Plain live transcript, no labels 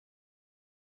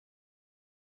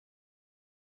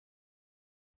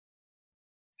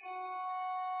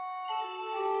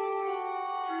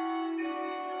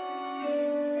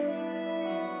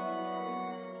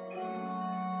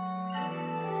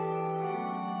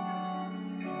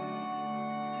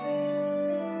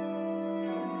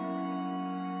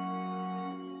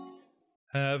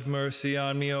Have mercy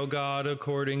on me, O God,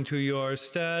 according to your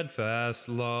steadfast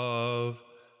love.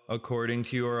 According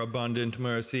to your abundant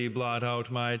mercy, blot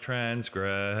out my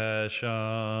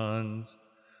transgressions.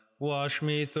 Wash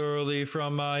me thoroughly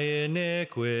from my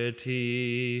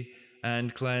iniquity,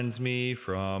 and cleanse me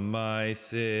from my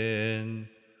sin.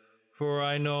 For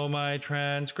I know my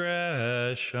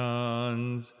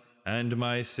transgressions, and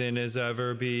my sin is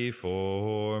ever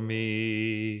before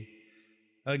me.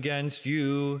 Against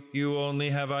you, you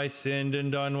only have I sinned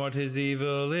and done what is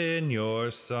evil in your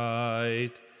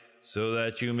sight, so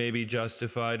that you may be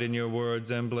justified in your words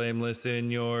and blameless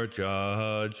in your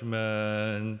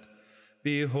judgment.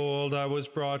 Behold, I was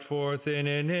brought forth in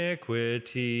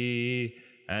iniquity,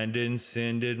 and in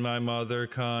sin did my mother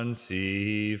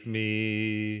conceive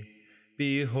me.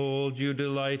 Behold, you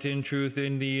delight in truth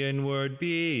in the inward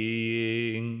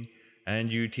being,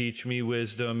 and you teach me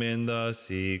wisdom in the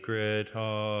secret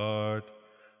heart.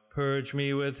 Purge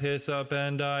me with hyssop,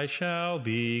 and I shall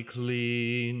be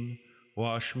clean.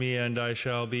 Wash me, and I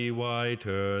shall be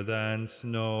whiter than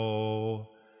snow.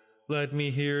 Let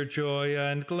me hear joy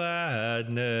and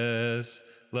gladness.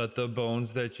 Let the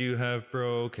bones that you have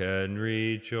broken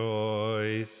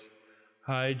rejoice.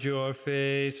 Hide your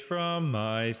face from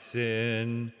my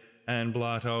sin, and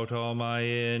blot out all my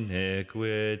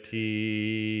iniquities.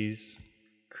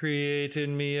 Create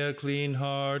in me a clean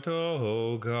heart,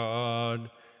 O God,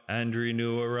 and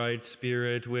renew a right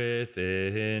spirit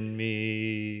within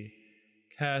me.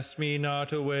 Cast me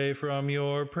not away from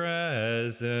your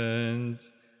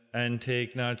presence, and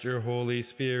take not your Holy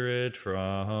Spirit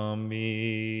from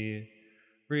me.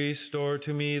 Restore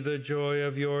to me the joy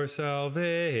of your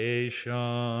salvation,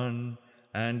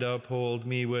 and uphold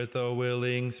me with a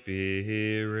willing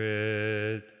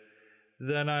spirit.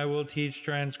 Then I will teach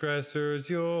transgressors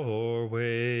your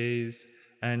ways,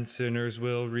 and sinners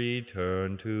will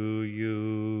return to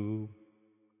you.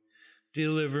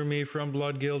 Deliver me from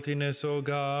blood guiltiness, O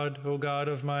God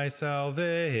of my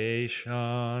salvation,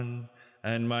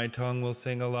 and my tongue will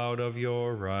sing aloud of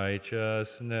your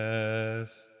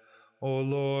righteousness. O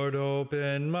Lord,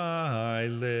 open my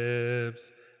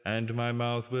lips, and my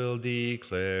mouth will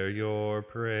declare your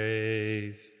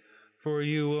praise. For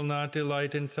you will not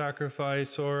delight in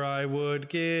sacrifice, or I would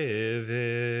give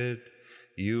it.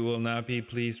 You will not be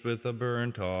pleased with a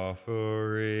burnt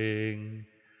offering.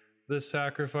 The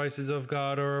sacrifices of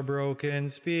God are a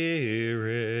broken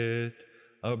spirit.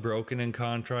 A broken and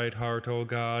contrite heart, O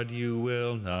God, you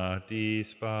will not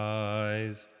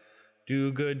despise.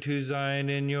 Do good to Zion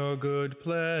in your good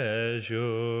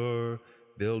pleasure.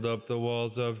 Build up the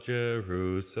walls of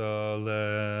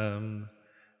Jerusalem.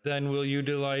 Then will you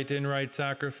delight in right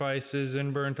sacrifices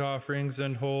and burnt offerings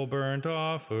and whole burnt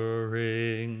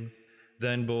offerings.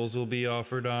 Then bulls will be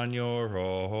offered on your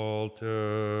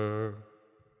altar.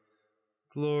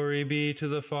 Glory be to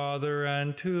the Father,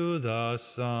 and to the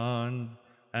Son,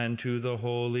 and to the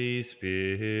Holy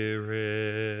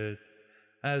Spirit,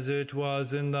 as it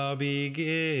was in the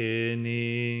beginning,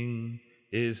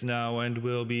 is now, and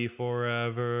will be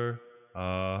forever.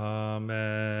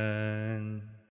 Amen.